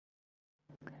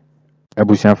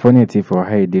Abusiafo ti for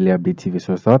high daily update TV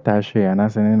so share and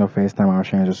as no first time I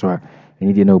share so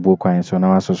any dey no book kwan so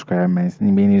na subscribe man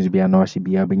ni be news bia no she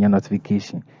bia be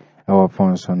notification our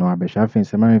phone so no abesha fin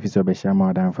se man fi so besha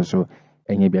more than for so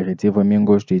enye bia hwete for me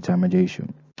go straight to major issue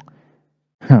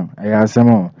I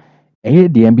asemo eye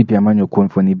the NPP amanyo kon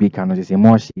for ni bika no say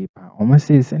more shape o mo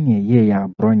say se ne ye ya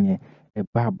bronye e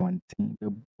ba bonten be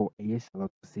bo eye salot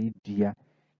say dia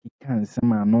can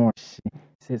sama no she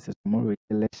says tomorrow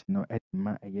election no at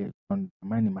ma John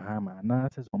Dramani Mahama na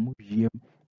says omu wiem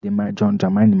de ma John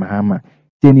Dramani Mahama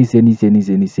say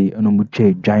no mu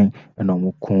twa dwan no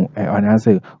mu ko ona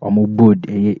say omu board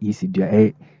isi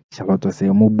dua Charlotte say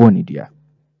omu boni dua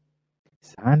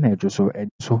saa na ejo so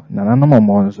na nanom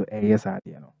mo so sa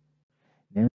de no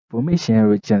the information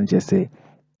rich say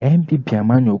NPP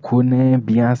amanyoko na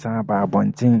biasa ba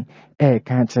abonten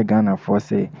ka che Ghana for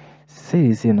say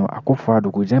no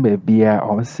akofado ko jamba bia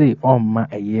o say ma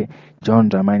John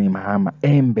Dramani Mahama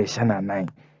embe shana nine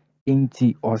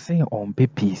inti o say on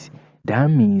peace that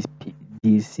means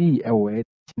they see ewe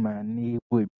chimani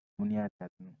boy muni atat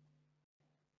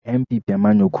NPP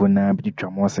amanyoko na bi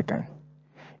twamo sekan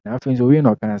na afin so we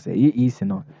no kan say is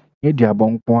no e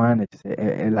duabon kwa na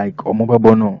say like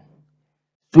omobabo no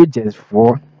soldiers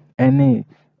for any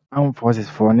armed forces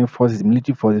for any forces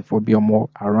military forces for be more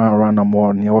around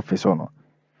more near office or no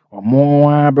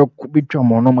more be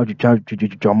twamo no ma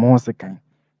twitwa mo sekan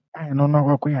I no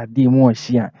no kwa ya dey mo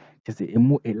hia say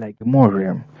emu like more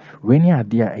rem when ya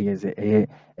dey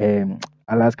a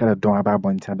Alaska don about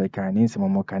bonta be kan ni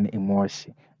some more kan emu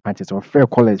hia Manchester fair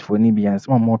college for ni bia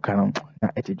some more kan na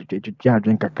twitwa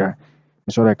adwen kakra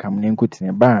me so like am ni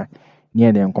nkotine ba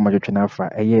near dem koma twetwe na afa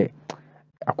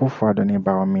akofado ne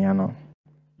ba omia no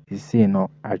he say no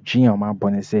adwen o ma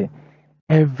bone say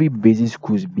every basic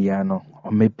schools bia no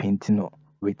o me painting no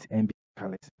with NPP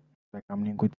colors like am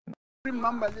ni good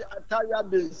remember the attire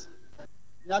base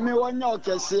nyame wonya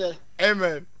okese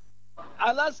amen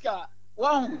Alaska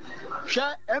one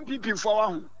share NPP for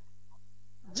one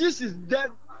this is dead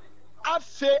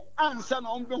afe ansa na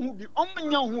ombe hu bi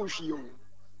omnya hu hwie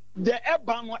the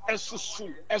eba no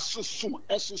esusu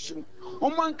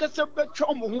oman kase betwa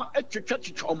omo ho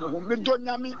atwetwa omo ho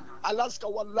medonyame Alaska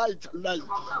wallahi tallahi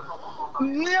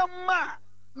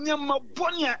nyama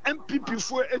bonia NPP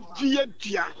fo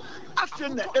edua afi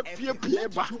na epiepie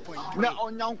ba na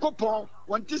onyankopon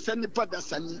wonti se nipa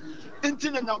dasani enti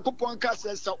na nyankopon ka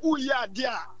se uye ade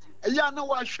a eya na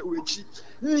wa hwewechi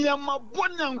nyama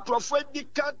bonia nkrofo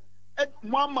edika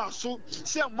mama so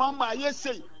say mama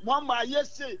yesey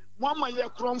mama ye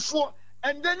kromfo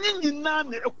and then nyina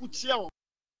na ekutia o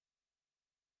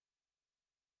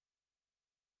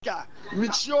ga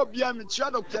michio bia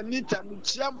michia Dr. Nita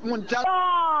michia munta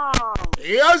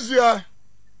yes yeah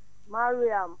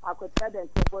Mariam akwetade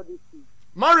ntebody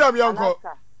Mariam yanko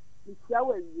michia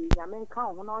we nyame nka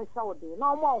ho na onhya wo de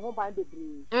na omo ho ban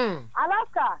bebre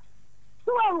Alaska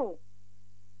suwahu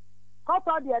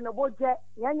koto de no boje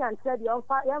yanya ntre de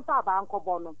yemfa ba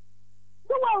nkobo no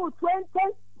suwahu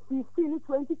 2015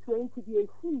 2020 de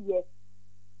esiye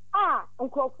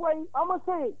nkofoi omo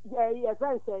say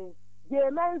friend say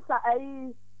Jemensa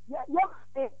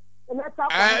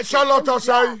Charlotte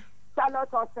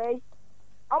say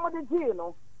omo de ji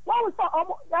no wọ́n sọ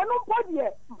ọmọ ẹnu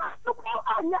pọ́dìẹ̀ nípa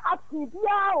ànyẹ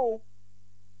àtìbíà o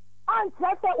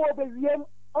ànkyẹ́ obìnrin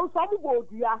nsọ́mùbò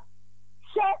òdùá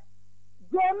ṣe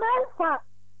Jemensa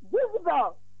Jezebel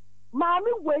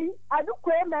maami wei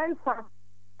adukwe mensa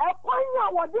ẹ̀kọ́ yẹn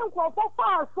wọ́n di nkọ̀ọ̀fọ́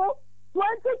fáàsó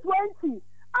 2020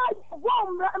 wọ́n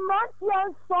mìíràn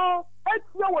sọ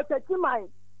etie wọ tẹ̀kíman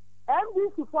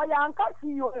MDC fọ yà nkà sí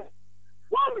yìí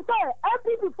wọ́n sọ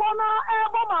NPP fọ náà ẹ̀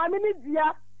bọ́ maami ní dìá.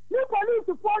 Ni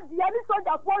police for dia ni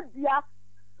soldier for dia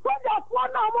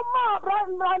na mo ma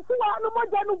branti wa no mo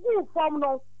je no gu form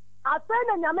no asen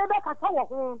na nyame be kata wo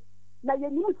ho na ye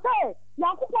ni se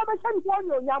yankopɔ be hye nko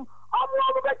nyonyam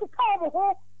omo be tika wo ho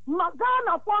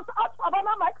magana for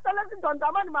abana my excellence John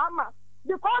Dramani Mahama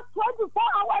because 24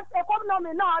 hours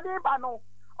economy na ade ba no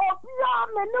obia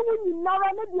me ne wo nyinara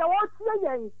ne de wo tie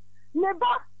yen ne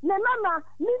ba ne nana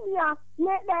ne nia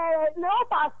ne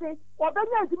obase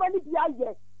obenya ndima ni bia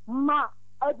ye ma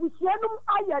abusianum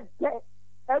ayede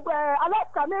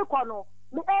Alaska me kono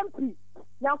me MP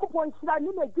yankopon hira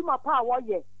ni na djuma pa wo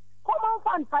ye common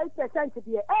fund 5%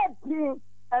 de every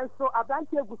enso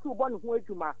abranti egusu bo ne ho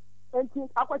adwuma enti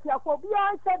akwatiafo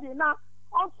bia nse na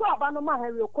onso abano ma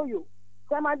Henry Okoyo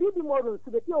semadi di morun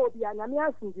su be ti obi anyame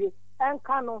asindwe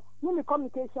enka no ni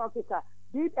communication officer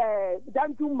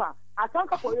Dantuma, I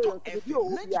can't for you to be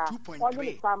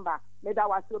only Samba, Meda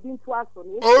was to be to us.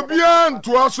 Obian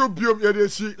to also be up your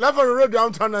sea. Level red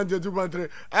downtown and 2.3.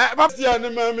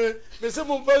 Bastian, mammy, the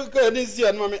simple first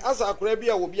Canadian mammy, as a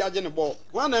Caribbean will be a general.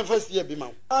 One and first year be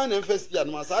my one and first year,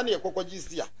 Masani, a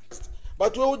cocogisia.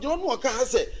 But we don't want to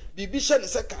say, be bishop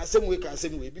is a same way,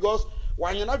 because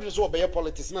when you're not so by a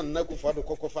politician, no for the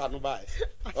cocoa fan by.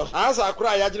 As I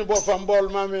cry, I didn't bought from ball,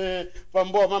 mammy,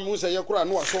 from ball, mammusa, your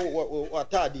crown was so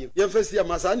tardy. Your first year,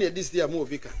 Masani, this year more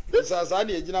bigger.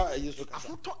 Sazani, you know, I used to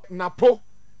Napo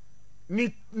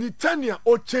Nitania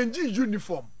or changing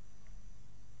uniform.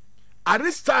 At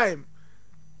this time,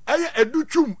 I do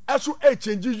chum as a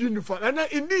changing uniform, and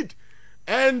indeed,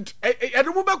 and I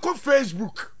don't remember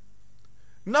Facebook.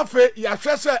 Nafe ya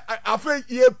fese afe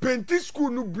ye painting school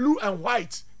no blue and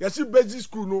white. Ya see basic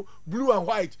school no blue and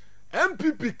white.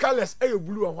 NPP colors are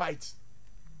blue and white.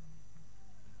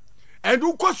 And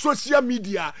who call social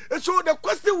media? And so the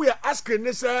question we are asking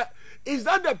is that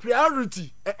the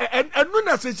priority? And no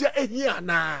necessarily here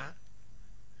now.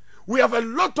 We have a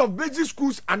lot of basic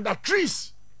schools under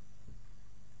trees.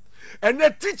 And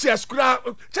the teachers could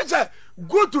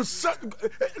go to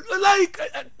like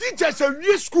teachers a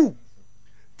year school.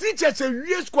 Teachers a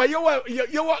year school, you were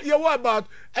about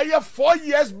 4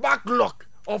 years backlog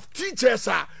of teachers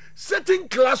are setting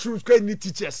classrooms creating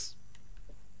teachers.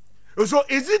 So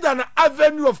is it an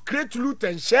avenue of create, loot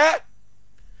and share?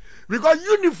 Because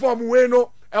uniform we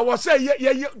know I was say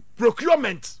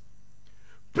procurement.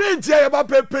 Paint here about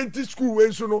painting school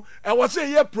we so no I was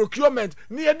say procurement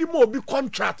near the more be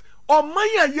contract or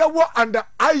maya ye under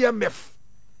IMF.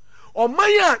 Or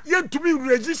maya yen to be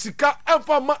register and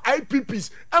for my IPPs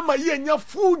and my yen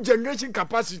full generation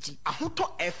capacity.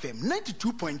 Ahuto FM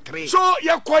 92.3. So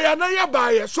ya kwaya na ya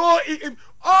buy so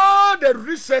all the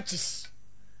researches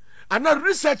and the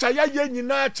researcher ya yen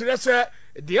na kire say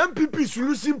the NPP is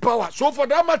losing power. So for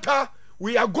that matter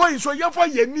we are going so ya for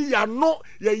yeni ya no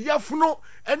ya yafuno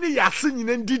any ya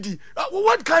singing didi.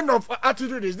 What kind of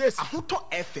attitude is this? Ahuto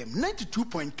FM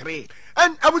 92.3.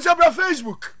 And I was about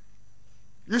Facebook.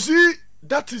 You see,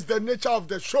 that is the nature of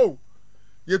the show.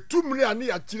 You 2 million we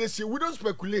don't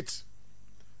speculate.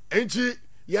 And you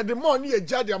the money you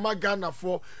judge your Ghana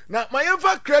for. Now, my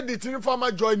ever credit in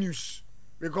former Joy News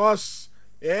because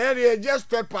they just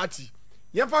third party.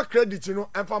 You ever credit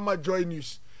and former Joy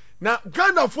News. Now,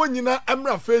 Ghana for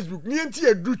Emra Facebook. Nienti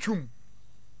a duchum.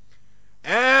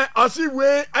 I see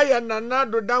where I am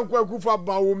Nanado Dankwa Kufa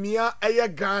Baumia Aya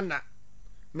Ghana.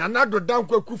 Nanado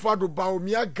Dankwa Kufa do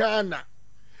Baumia Ghana.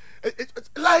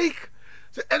 Like,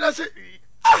 and I said,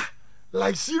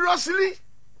 like seriously?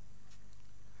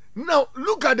 Now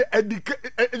look at the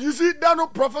education. You see, that no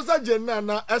Professor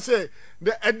Jenana, I say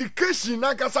the education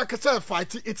nakasa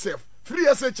fighting itself. Free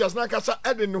SHS nakasa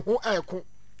adding who aircon.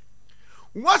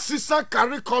 What's this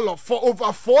curriculum for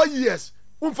over 4 years?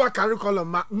 Unfa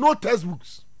curriculum, no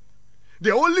textbooks.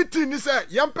 The only thing is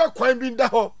that yampa kwambin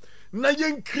daho na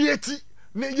yen create,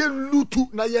 na yen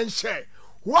lutu, na yen share.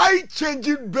 Why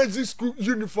changing basic school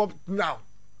uniform now?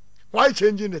 Why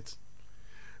changing it?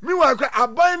 Meanwhile, I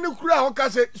buy the crowd.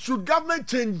 Say, should government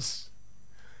change?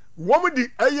 One of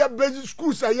the basic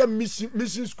schools are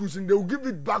missing schools, and they will give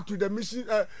it back to the missing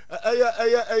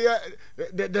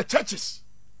the churches.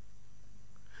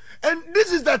 And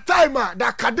this is the time the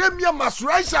academia must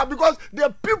rise up because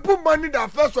the people money the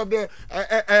affairs of the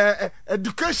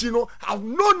education have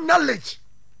no knowledge.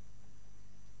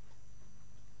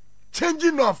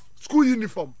 Changing of school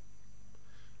uniform,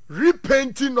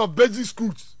 repainting of basic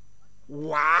schools.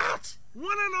 What?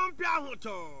 92.3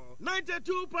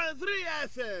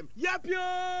 FM. Yep.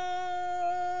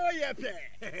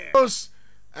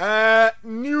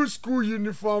 New school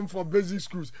uniform for basic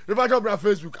schools. If I talk about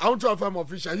Facebook, I want to affirm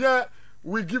official. Here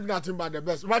we give nothing but the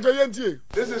best.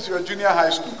 This is your junior high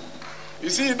school. You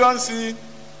see, you don't see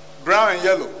brown and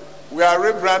yellow. We are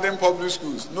rebranding public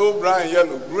schools. No brown and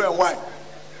yellow, blue and white.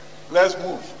 Let's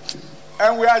move.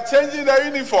 And we are changing the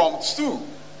uniforms too.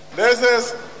 This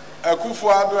is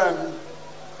Akufo-Addo and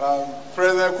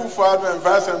President Akufo-Addo and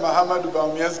Vice President Mahamudu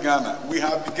Bawumia's Ghana. We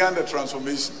have begun the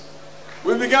transformation.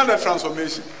 We began the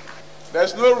transformation.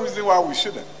 There's no reason why we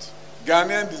shouldn't.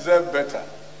 Ghanaians deserve better.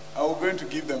 And we're going to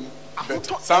give them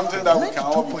better. Something that we can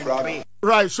all be proud of.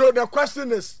 Right, so the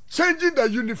question is changing the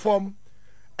uniform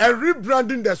and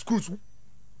rebranding the schools.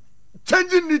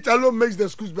 Changing it alone makes the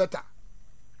schools better.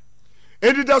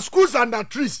 And the schools under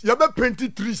trees, you have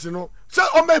painted trees, you know. So,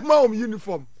 I make my own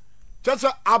uniform. Just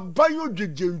a abayo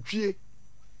jeje.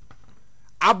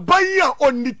 Abaya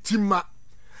onitima.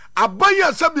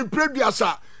 Abaya sabi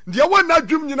prebiasa. The one that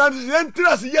dream you know, the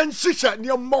entrance yen shisha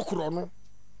near mokro, no.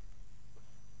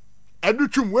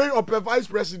 Educhum way up a vice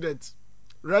president,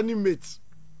 running mate.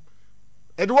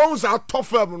 And the ones are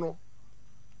tough, no.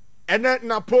 And then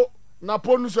Napo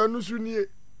Nusu.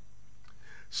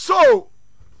 So,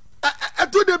 I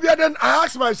told them, then I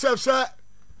asked myself, sir,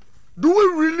 do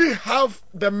we really have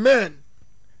the men?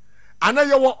 And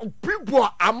I want people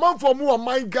among for more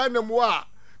mind Ghana more.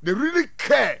 They really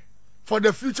care for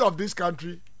the future of this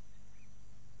country.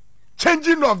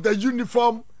 Changing of the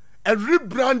uniform and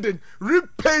rebranding,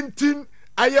 repainting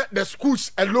the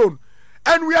schools alone.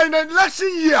 And we are in an election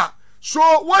year.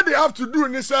 So what they have to do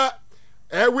is we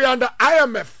are under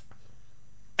IMF.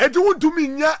 And you want to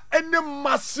mean any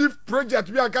massive project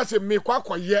we are going to make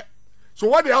yet. So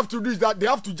what they have to do is that they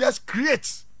have to just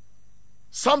create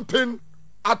something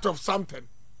out of something.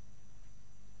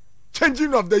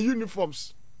 Changing of the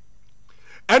uniforms.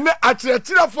 And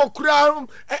atira for crown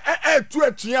to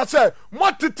a tia say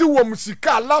matiti wo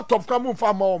musika laptop kamu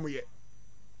fa ma omo ye.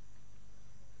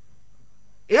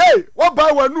 Hey, what ba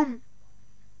wanum?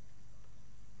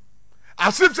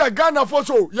 Asif say Ghana for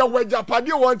so ya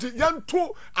wajapade want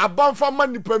yanto abanfa ma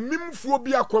nipa mimfuo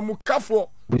bi akwamu kafo.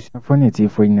 Bushafoni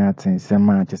for inatin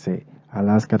sema say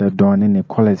Alaska the dawn in the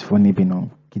college for nibino.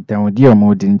 Kita odi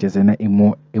omo din jese na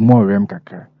emo rem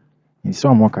kakra. Nso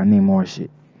omo ka na emo hye.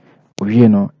 Owie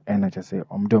no and I just say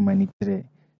omdo mani tre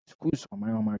schools for my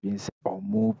mama being say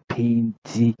omo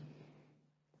painty.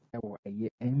 That was a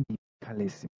NPP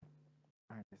colors.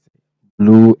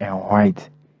 Blue and white.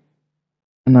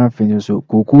 And I finish so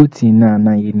kukuti na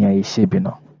yeni a shape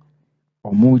no.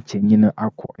 Omo change no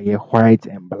aqua white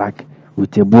and black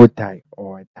with a bow tie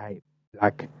or a tie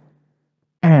black.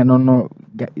 And no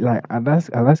like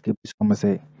Alaska people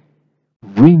say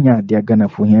we nya dia Ghana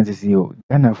for here to see you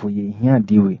Ghana for ye here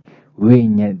deal we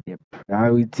nya the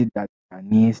priority that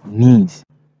Ghanaians needs.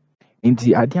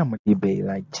 Into Adiamate be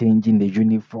like changing the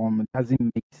uniform doesn't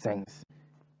make sense.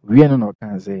 We are not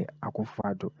can say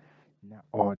Akufado na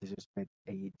all disrespect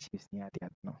a chiefs near the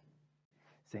no.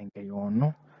 Saying a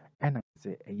no and I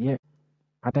say a year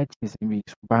other chiefs in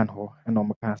weeks ban ho and no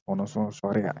can on so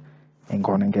sorry and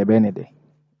gone and get benede.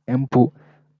 Empo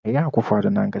a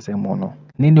Akufado nanka say mono.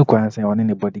 Nini can say on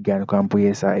any bodyguard can put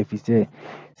yes if you say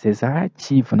says I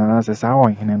chief and answers our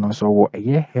hin and so a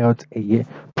year health a year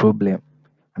problem.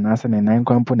 And as an 9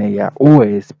 company ya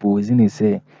exposing it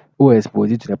say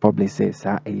expose it to the public says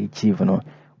a chief no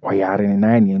or ya in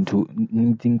 9 into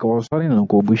think or sorry no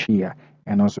go bushy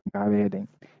and also gathering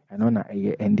and on a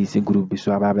NDC group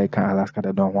so about can Alaska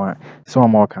the don't want so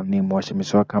more can name watch me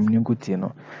so come new good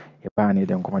no a banny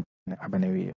them come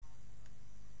abanaway.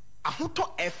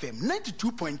 Ahuto FM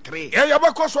 92.3. Yeah,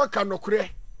 yabakoswa kan no kure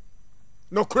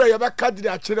yabaka di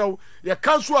achire ya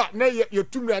kanso a na ye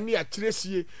tumra na ya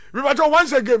chiresie. We but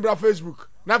once again bra Facebook.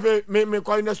 Na me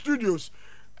call in the studios.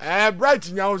 Bright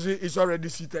Newz is already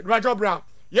seated. But bra,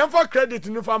 for credit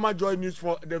in Farmer Joy News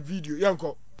for the video.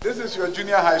 Yanko. This is your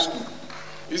junior high school.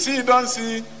 You see, you don't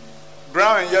see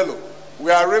brown and yellow.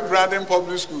 We are rebranding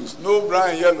public schools. No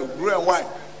brown and yellow, blue and white.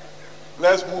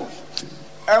 Let's move.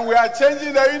 And we are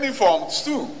changing the uniforms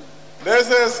too. This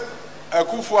is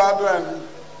ʍģrily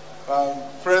and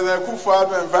President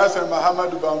ʍģrily and Vice President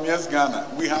Muhammadu Bawumia's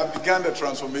Ghana. We have begun the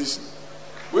transformation.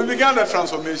 We began the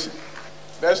transformation.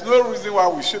 There's no reason why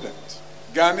we shouldn't.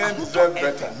 Ghanaians deserve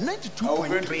better. And we're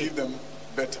going to give them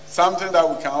better. Something that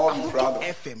we can all be proud of.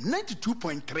 FM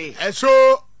 92.3. And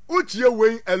so, what you're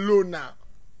weighing alone now?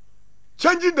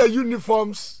 Changing the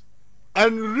uniforms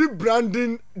and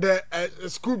rebranding the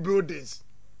school buildings.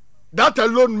 That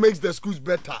alone makes the schools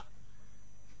better.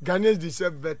 Ghanaians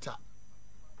deserve better.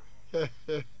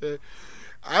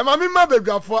 I'm a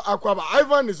member for Akroma.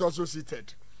 Ivan is also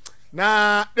seated.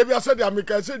 Now, they said the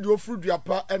American said you fruit your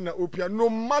pa and opia no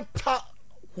matter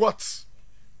what.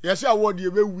 Yes, I want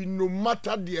you win no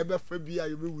matter the ever Febia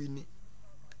you will win.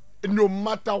 No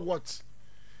matter what.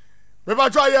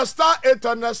 But try your star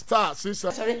 800 star,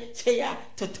 sister. Sorry, say ya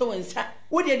to two and sa.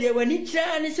 What did you when you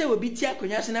try and say will be tia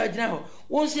kunyasana now?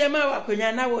 Won't see a mawa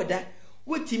kunyana woda.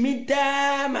 What me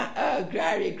dama? Oh,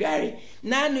 ʍģrily.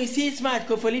 Now you see smart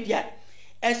cofolidia.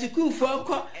 As a cool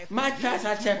for my class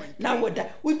at now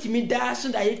woda. What me da so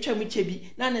that you tell me chebi.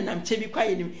 Nana am chebi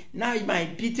quiet. Now my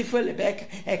beautiful Rebecca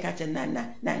Ekata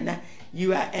Nana.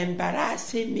 You are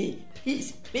embarrassing me.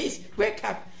 Please wake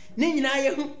up. Nina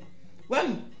you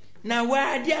one. Now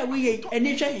why dear we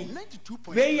any train?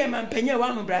 Where am I penya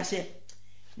one brase?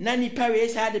 Nani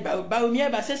Paris had about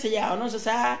Bawumia Basaya or no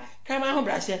sa come on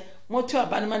brase. Moto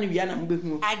abanman wiana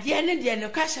mbehu. Adiane de no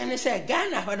kasa ne say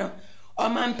Ghana ho no. O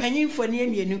man panyin fo ne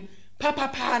amienu.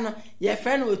 Papa no ye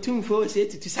friend otumfo say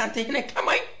to something ne come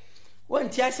on. Won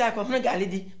ti asa ko hono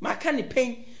galidi. Maka ne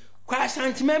pen. kwa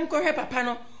santimem ko hwe papa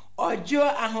no ojo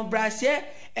ahobrase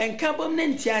enka bom ne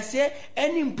ntiase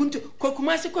eni mpuntu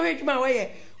kokumase ko hwe dwuma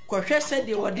waye ko hwe se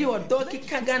de wodi odo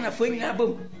kika Ghana fo nyina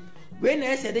bom we na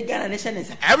ese de Ghana nation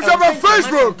nsa I'm on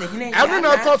Facebook every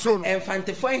na cartoon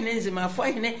enfante fo hene nzima fo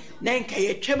hene na nka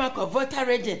ye twema ko voter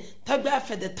region togba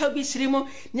fe de tobi sirimo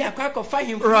ni akwa ko fa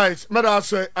him right mother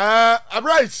say I'm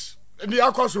right the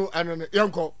akoso and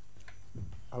yanko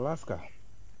Alaska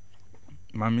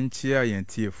Maminchia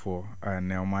yentie for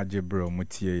na omaje bro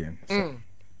mutie yen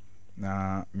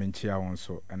na minchia won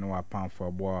so ene wa pan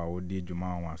for bo a odi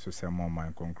djuma won so se mo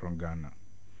man konkron Ghana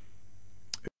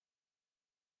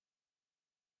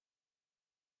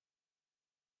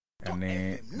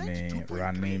ene me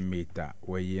running mate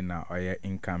we na oye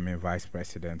incoming vice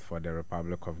president for the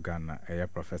Republic of Ghana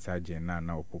Professor Jena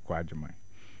na opoku adjuman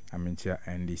aminchia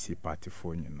NDC party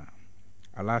for nyina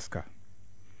Alaska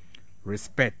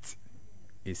respect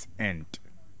is end.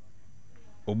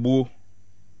 Obo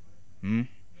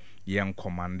yen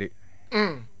commande.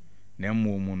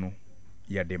 Nemu muno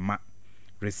yadema.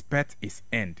 Respect is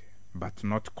end, but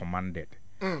not commanded.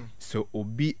 So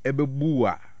obi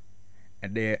ebebuwa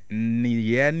de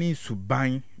niyeni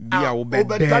suban biya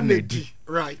obedanedi.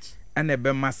 Right. And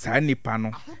ebe masa nipa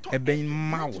no ebe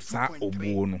mausa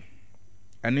obo no.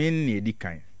 Anu eni edi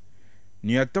kan.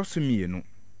 Ni atosumi no.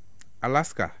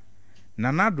 Alaska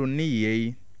Nanado ni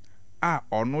ye a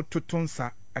ono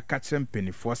tutunsa akache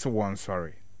mpenifo se won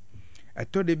sorry.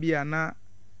 Eto de bia na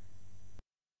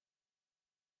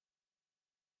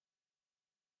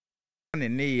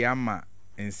ne yama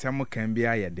nsem kan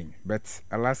bia yedin but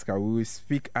Alaska we will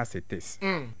speak as it is.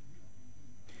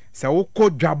 Se woko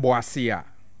dwabo ase a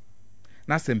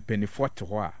na se mpenifo te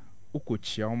ho a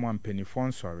ukochia omo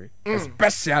mpenifo sorry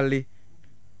especially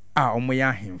a omo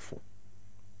ya hemfo.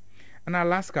 And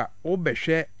Alaska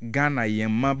obehwe Ghana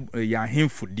yemma ya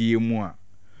hemfudie mu a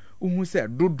uhu se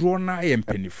dodro na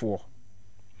yempenifo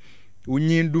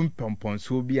unyindum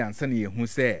pomponso bi ansa na yehu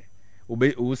se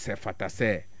o se fata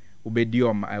se obedi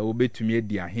obetumi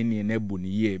edi ahenie na bu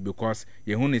ni ye because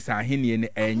yehu ni se ahenie ne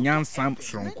enyansam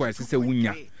soronko ese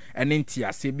wunya ene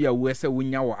ntiase bi a wo ese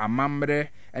wunya wo amamre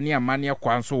ene amane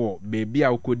kwanso wo bebi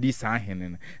a ukodi sa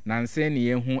ahene na nse ne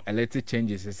yehu elect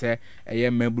changes se eye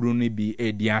mabru ni bi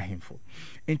edi ahemfo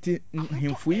enti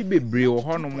hemfo yi bebre wo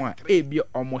honom a ebi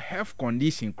omo health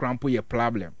condition crampo ye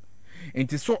problem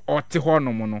enti so ote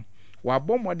honom no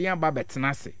wabomode aba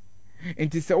betenase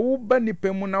enti se wo ba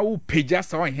nipa mu na wo peja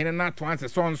sa ohene na to anse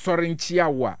so nsore nchia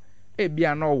wo a ebi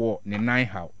a no wo ne nine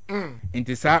how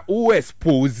enti sa wo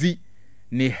expose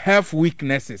ni health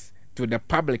weaknesses to the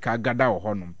public agada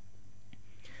honum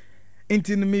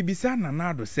enti no mebisa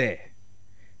nanado se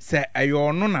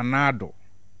ayo no nanado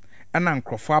ana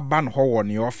nkrofo aba no ho wo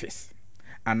ne office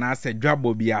ana se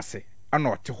dwabo bi ase ana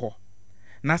ote ho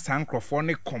na san nkrofo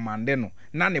ne commande no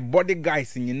na ne body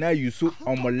guys nyina yusu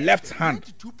on left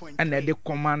hand ana de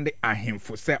commande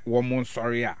ahemfo se wo mon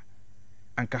sorry a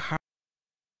anka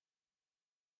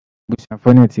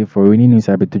Bushafone for we need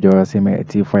to be to your same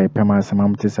for a permanent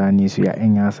samamtisa news ya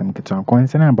enya asem keto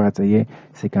concern about ye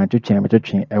second to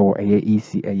chain ewo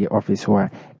EC office wa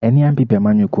any NPP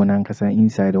manuko na nkasa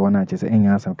inside one na chese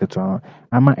enya asem keto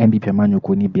ama NPP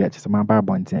manuko ni bia chese ma ba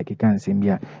bonten akeka nsem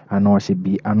bia ano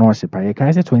hye pa ye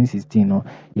kai 2016 no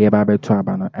ye ba beto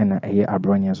aba no na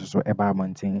abronya so e ba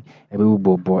bonten e be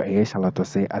bobo Charlotte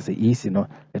say as a EC no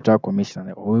electoral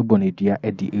commissioner o bonedua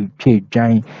e di twa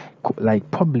dwan like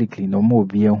publicly no more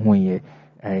be who ye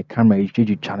camera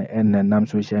you channel and nam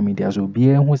social media so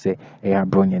be who say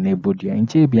abronya na bodia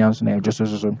nche bia so na just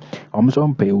so almost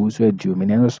on pay who so do me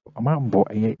no so ma bo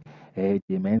the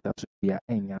mental so bia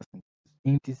enya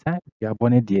inside ya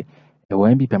bone de e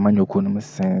wan bi pemanyoko no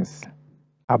sense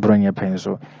abronya pen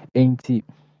so enti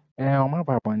o ma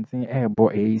ba bontin bo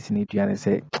sini duane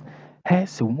say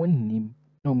so wonnim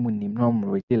no munim no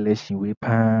regulation we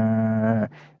pa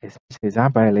especially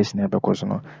za election because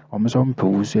no omo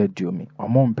mpe so aduomi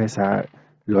omo mpesa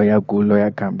lawyer go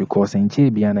lawyer come because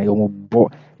nche bia na omo bo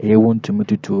want to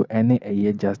mututu any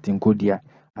Justin Kodia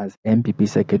as NPP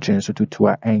secretary so tutu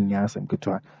a enya asem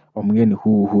ketwa omo ye ne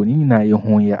hu ni na ye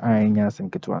hu ye enya asem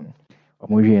ketwa no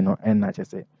omo hwe no enna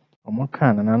chese omo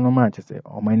kan na no ma chese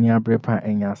omo ani abrepa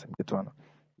enya asem ketwa no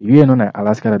you know na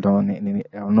Alaska don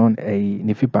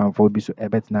ni fipa for bi so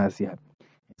ebet na asia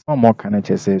some more can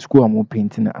say school am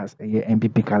painting as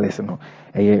NPP colors no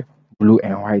blue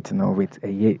and white no with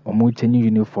omo change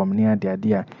uniform near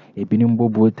dia ebinim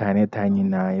bobo tiny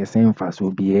na same fast will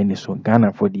be any so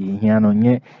Ghana for the here no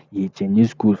nye ye change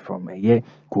school from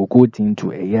cocoa tin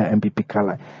to NPP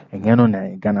color and no na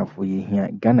Ghana for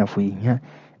here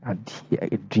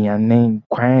aduane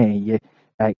kwan ye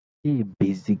like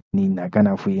basic need na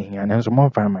Ghana for ye here and so more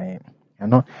farmer you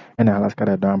know and Alaska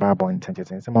da don ba bon tente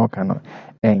some more kan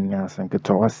enya asem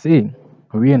keto o say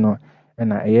we no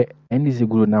and NDC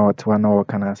guru na what one na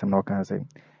kan asem no kan say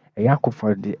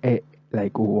for the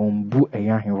like bu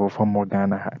ahemfo from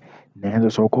Ghana ha na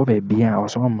so ko be bia o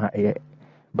so ma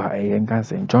ba nka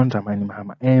say John Dramani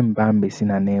Mahama emba mbesi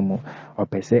na name o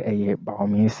pese ba o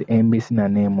mi se embesi na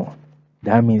name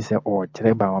that means or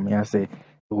Chereba or me say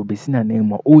will be seen a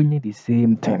name or only the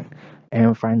same thing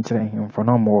and find him for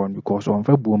no more because on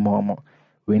February more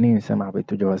we need some of it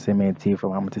to just say tea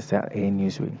from am to say a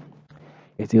newsway.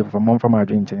 It's from our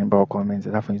drink and about comments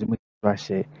that happens to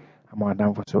share. I'm more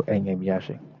down for so any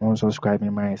biashe. One subscribe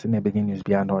in my send a beginning news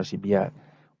beyond or she be a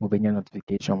moving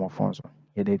notification of phones.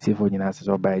 Yeah, the TV for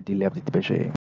you or by delay of the